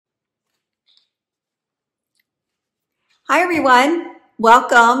Hi everyone,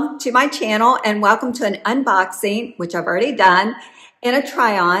 welcome to my channel and welcome to an unboxing, which I've already done, and a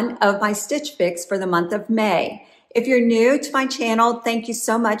try on of my Stitch Fix for the month of May. If you're new to my channel, thank you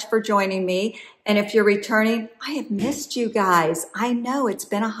so much for joining me. And if you're returning, I have missed you guys. I know it's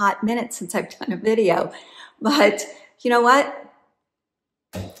been a hot minute since I've done a video, but you know what?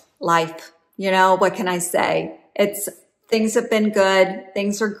 Life, what can I say? Things have been good.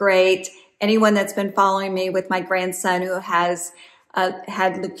 Things are great. Anyone that's been following me with my grandson who has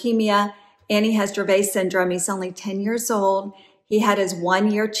had leukemia and he has Dravet syndrome, he's only 10 years old. He had his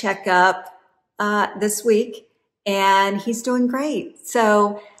 1-year checkup this week and he's doing great.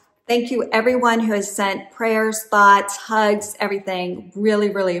 So thank you everyone who has sent prayers, thoughts, hugs, everything. Really,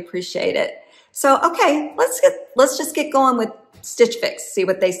 really appreciate it. So, okay, let's just get going with Stitch Fix, see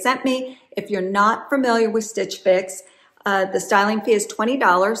what they sent me. If you're not familiar with Stitch Fix, the styling fee is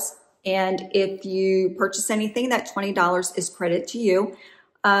 $20. And if you purchase anything, that $20 is credit to you.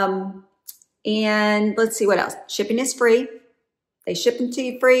 And let's see what else. Shipping is free. They ship them to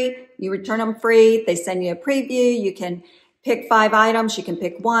you free. You return them free. They send you a preview. You can pick 5 items. You can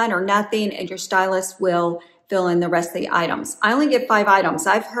pick 1 or nothing, and your stylist will fill in the rest of the items. I only get 5 items.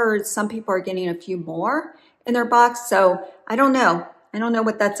 I've heard some people are getting a few more in their box, so I don't know. I don't know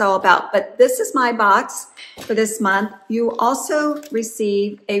what that's all about, but this is my box for this month. You also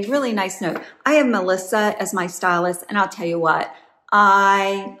receive a really nice note. I have Melissa as my stylist, and I'll tell you what,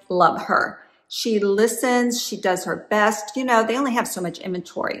 I love her. She listens, she does her best. They only have so much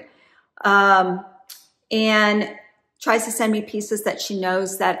inventory. And tries to send me pieces that she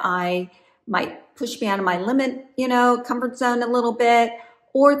knows that I might push me out of my limit, comfort zone a little bit,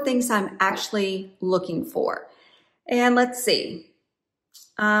 or things I'm actually looking for. And let's see.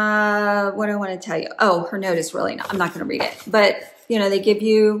 What do I want to tell you? Oh, her note is really I'm not going to read it, but they give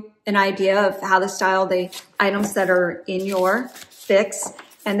you an idea of how to style the items that are in your fix.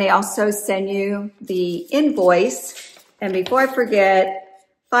 And they also send you the invoice. And before I forget,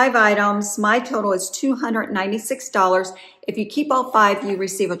 5 items, my total is $296. If you keep all 5, you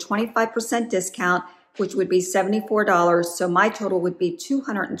receive a 25% discount, which would be $74. So my total would be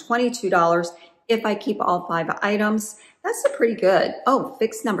 $222 if I keep all 5 items. That's pretty good. Oh,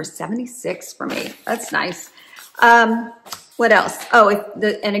 fix number 76 for me. That's nice. What else? Oh,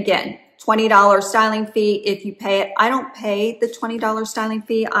 and again, $20 styling fee if you pay it. I don't pay the $20 styling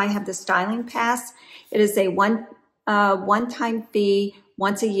fee. I have the styling pass. It is a one-time fee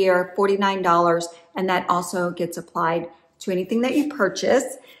once a year, $49, and that also gets applied to anything that you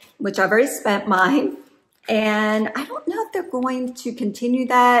purchase, which I've already spent mine. And I don't know if they're going to continue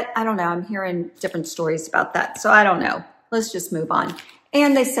that. I don't know. I'm hearing different stories about that. So I don't know. Let's just move on.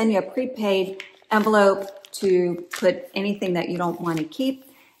 And they send you a prepaid envelope to put anything that you don't want to keep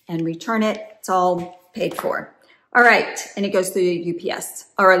and return it. It's all paid for. All right. And it goes through the UPS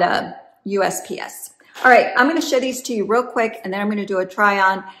or the USPS. All right. I'm going to show these to you real quick, and then I'm going to do a try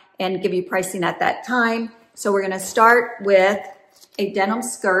on and give you pricing at that time. So we're going to start with a denim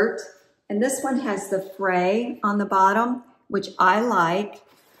skirt. And this one has the Fray on the bottom, which I like.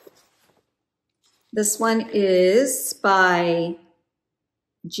 This one is by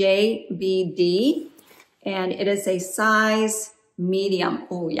JBD, and it is a size medium.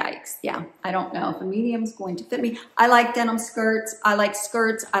 Oh, yikes. Yeah, I don't know if a medium is going to fit me. I like denim skirts. I like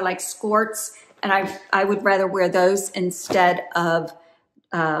skirts. I like skirts, and I would rather wear those instead of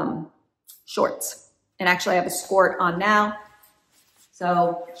shorts. And actually, I have a skirt on now.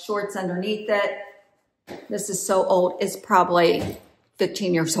 So shorts underneath it. This is so old. It's probably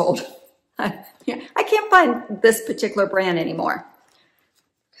 15 years old. I can't find this particular brand anymore.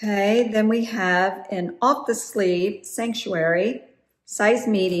 Okay, then we have an off the sleeve Sanctuary, size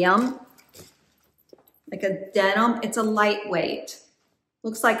medium, like a denim. It's a lightweight.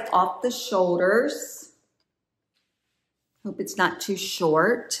 Looks like off the shoulders. Hope it's not too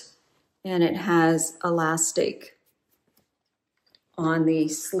short. And it has elastic on the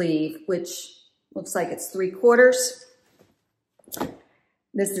sleeve, which looks like it's 3/4.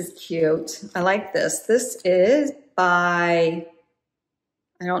 This is cute. I like this. This is by,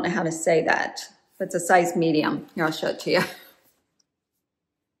 I don't know how to say that, but it's a size medium. Here, I'll show it to you.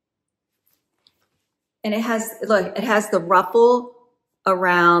 And it has, look, it has the ruffle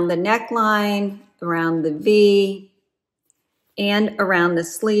around the neckline, around the V, and around the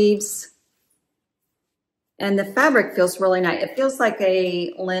sleeves. And the fabric feels really nice. It feels like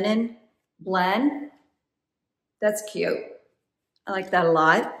a linen blend. That's cute. I like that a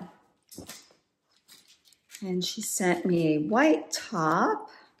lot. And she sent me a white top.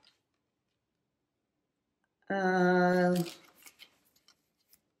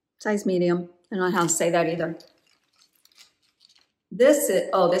 Size medium. I don't know how to say that either. This is,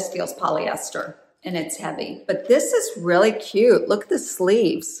 oh, this feels polyester and it's heavy, but this is really cute. Look at the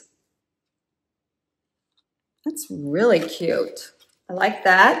sleeves. That's really cute. I like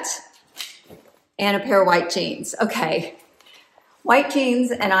that. And a pair of white jeans. Okay. White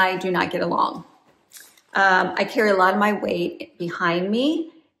jeans and I do not get along. I carry a lot of my weight behind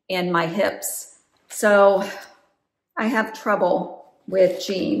me and my hips. So I have trouble with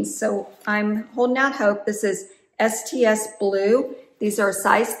jeans. So I'm holding out hope. This is STS Blue. These are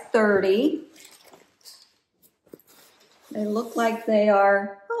size 30. They look like they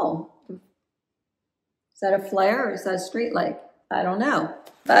are, oh, is that a flare or is that a street leg? I don't know,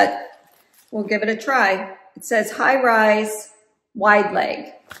 but we'll give it a try. It says high rise, wide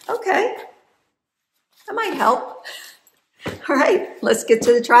leg. Okay, that might help. All right, let's get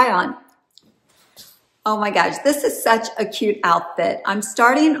to the try on. Oh my gosh, this is such a cute outfit. I'm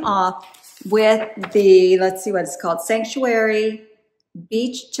starting off with the, let's see what it's called, Sanctuary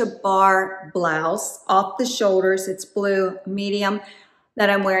Beach to Bar blouse, off the shoulders. It's blue, medium, that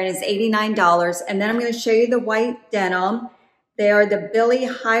I'm wearing is $89. And then I'm going to show you the white denim. They are the Billie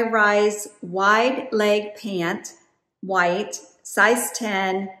high rise wide leg pant, white, size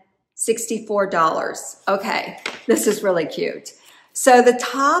 10, $64. Okay, this is really cute. So the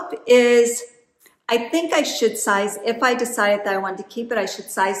top is, I think I should size, if I decided that I wanted to keep it, I should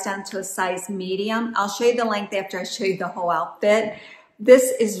size down to a size medium. I'll show you the length after I show you the whole outfit.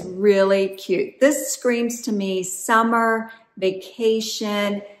 This is really cute. This screams to me summer,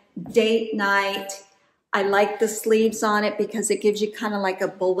 vacation, date night. I like the sleeves on it because it gives you kind of like a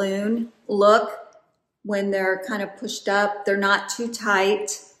balloon look when they're kind of pushed up. They're not too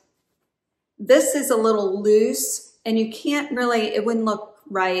tight. This is a little loose and you can't really, it wouldn't look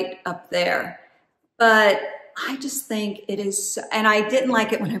right up there. But I just think it is, and I didn't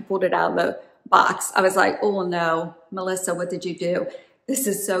like it when I pulled it out of the box. I was like, oh no, Melissa, what did you do? This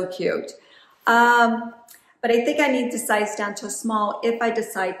is so cute. But I think I need to size down to a small if I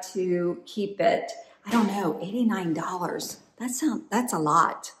decide to keep it. I don't know, $89. That's a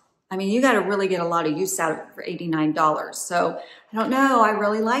lot. I mean, you got to really get a lot of use out of it for $89. So I don't know. I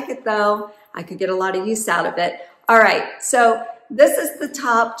really like it though. I could get a lot of use out of it. All right. So this is the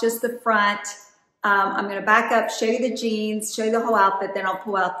top, just the front. I'm going to back up, show you the jeans, show you the whole outfit, then I'll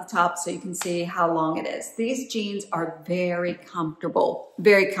pull out the top so you can see how long it is. These jeans are very comfortable,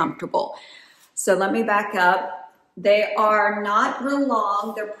 very comfortable. So let me back up. They are not real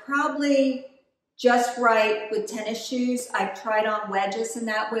long. They're probably just right with tennis shoes. I've tried on wedges and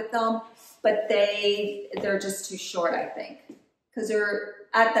that with them, but they're just too short, I think, because they're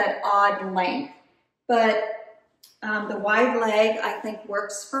at that odd length. But the wide leg, I think,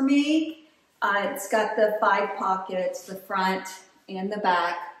 works for me. It's got the 5 pockets, the front and the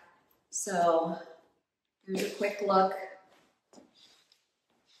back. So here's a quick look.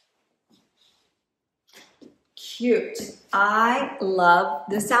 Cute. I love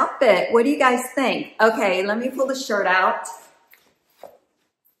this outfit. What do you guys think? Okay, let me pull the shirt out.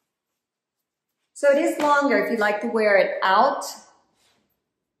 So it is longer if you'd like to wear it out.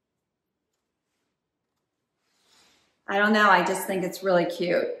 I don't know, I just think it's really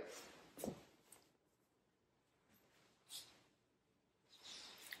cute.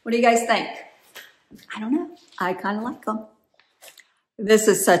 What do you guys think? I don't know. I kind of like them. This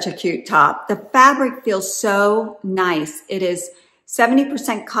is such a cute top. The fabric feels so nice. It is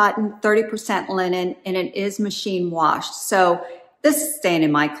 70% cotton, 30% linen, and it is machine washed. So this is staying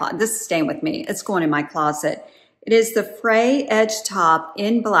in my closet. This is staying with me. It's going in my closet. It is the Fray edge top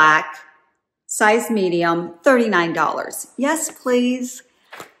in black, size medium, $39. Yes, please.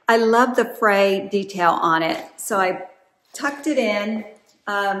 I love the Fray detail on it. So I tucked it in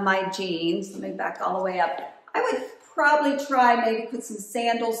my jeans. Let me back all the way up. I would probably try maybe put some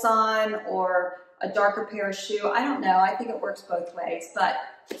sandals on or a darker pair of shoe. I don't know. I think it works both ways, but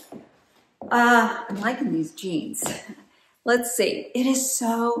I'm liking these jeans. Let's see. It is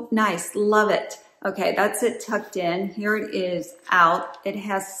so nice. Love it. Okay, that's it tucked in. Here it is out. It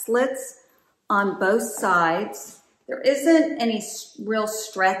has slits on both sides. There isn't any real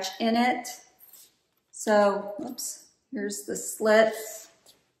stretch in it. So, oops, here's the slits.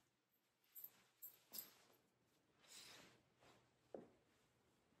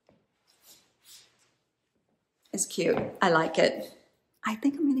 It's cute. I like it. I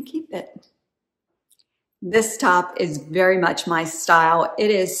think I'm going to keep it. This top is very much my style.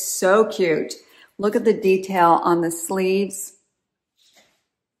 It is so cute. Look at the detail on the sleeves.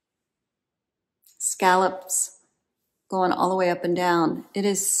 Scallops going all the way up and down. It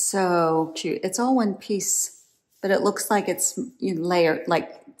is so cute. It's all one piece, but it looks like it's layered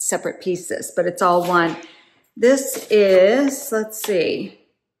like separate pieces, but it's all one. This is, let's see,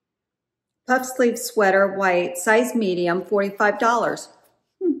 puff sleeve sweater, white, size medium, $45.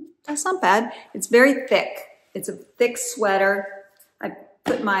 That's not bad. It's very thick. It's a thick sweater. I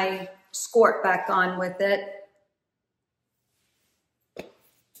put my skirt back on with it.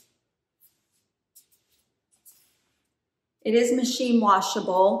 It is machine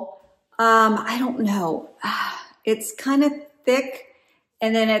washable. I don't know. It's kind of thick.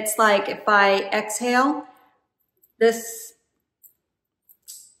 And then it's like, if I exhale, this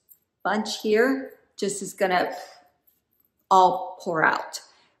bunch here just is gonna all pour out.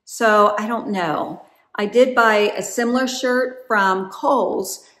 So I don't know. I did buy a similar shirt from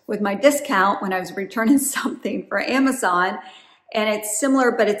Kohl's with my discount when I was returning something for Amazon. And it's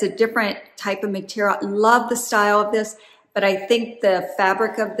similar, but it's a different type of material. I love the style of this, but I think the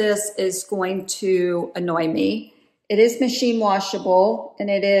fabric of this is going to annoy me. It is machine washable, and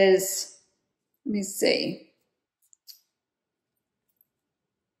it is, let me see.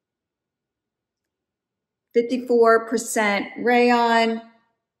 %54 rayon,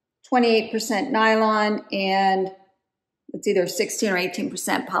 28% nylon, and it's either 16 or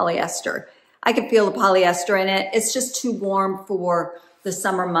 18% polyester. I can feel the polyester in it. It's just too warm for the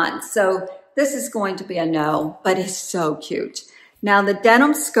summer months. So this is going to be a no, but it's so cute. Now the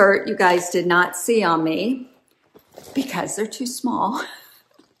denim skirt you guys did not see on me because they're too small.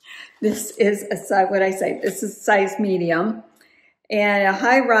 This is a size, what I say, this is size medium, and a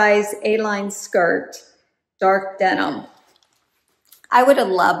high-rise A-line skirt, dark denim. I would have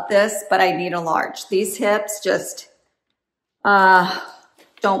loved this, but I need a large. These hips just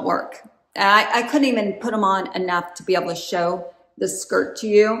don't work. I couldn't even put them on enough to be able to show the skirt to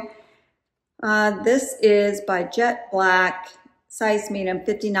you. This is by Jet Black, size medium,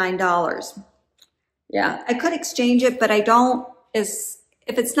 $59. Yeah, I could exchange it, but I don't. If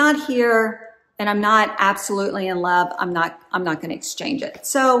it's not here and I'm not absolutely in love, I'm not going to exchange it.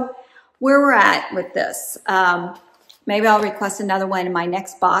 So where we're at with this, maybe I'll request another one in my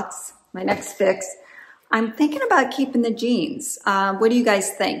next box, my next fix. I'm thinking about keeping the jeans. What do you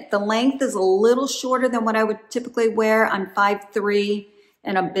guys think? The length is a little shorter than what I would typically wear. I'm 5'3"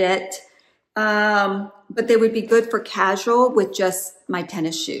 and a bit, but they would be good for casual with just my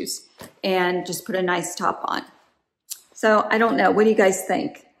tennis shoes and just put a nice top on. So I don't know. What do you guys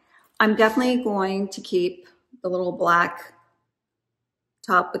think? I'm definitely going to keep the little black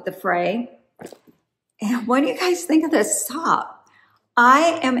top with the Fray. And what do you guys think of this top?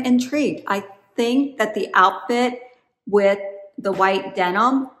 I am intrigued. I think that the outfit with the white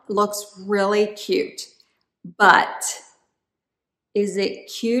denim looks really cute, but is it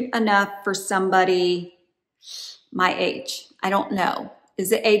cute enough for somebody my age? I don't know.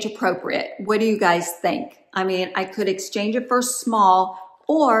 Is it age appropriate? What do you guys think? I mean, I could exchange it for a small,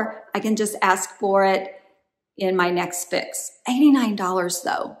 or I can just ask for it in my next fix. $89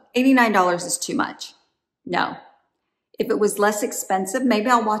 though. $89 is too much. No. If it was less expensive, maybe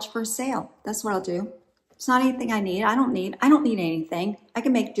I'll watch for a sale. That's what I'll do. It's not anything I need. I don't need anything. I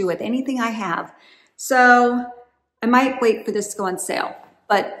can make do with anything I have. So I might wait for this to go on sale,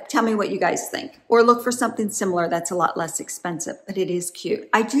 but tell me what you guys think. Or look for something similar that's a lot less expensive, but it is cute.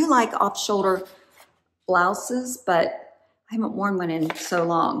 I do like off-shoulder blouses, but I haven't worn one in so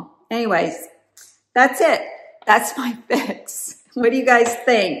long. Anyways, that's it. That's my fix. What do you guys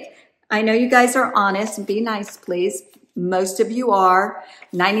think? I know you guys are honest, and be nice, please. Most of you are.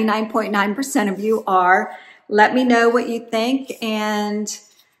 99.9% of you are. Let me know what you think, and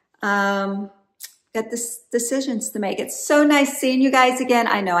got this decisions to make. It's so nice seeing you guys again.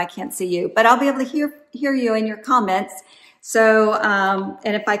 I know I can't see you, but I'll be able to hear you in your comments. So,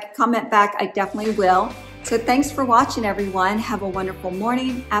 and if I could comment back, I definitely will. So thanks for watching, everyone. Have a wonderful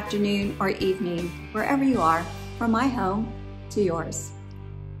morning, afternoon, or evening, wherever you are, from my home to yours.